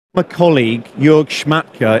My colleague, Jorg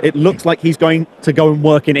Schmadtke, it looks like he's going to go and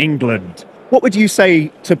work in England. What would you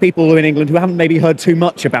say to people in England who haven't maybe heard too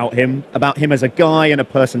much about him as a guy and a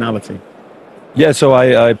personality? Yeah, so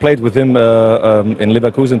I played with him in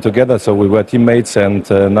Leverkusen together, so we were teammates, and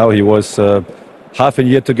now he was half a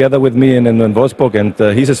year together with me in Wolfsburg,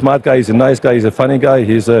 and he's a smart guy, he's a nice guy, he's a funny guy,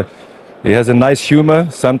 he has a nice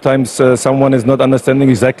humor. Sometimes someone is not understanding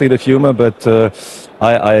exactly the humor, but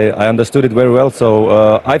I understood it very well.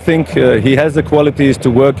 So I think he has the qualities to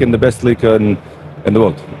work in the best league in the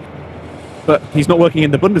world. But he's not working in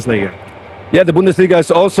the Bundesliga. Yeah, the Bundesliga is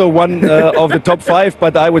also one of the top 5,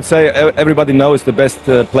 but I would say everybody knows the best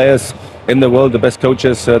players in the world, the best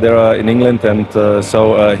coaches there are in England, and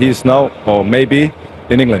so he's now, or maybe,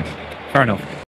 in England. Fair enough.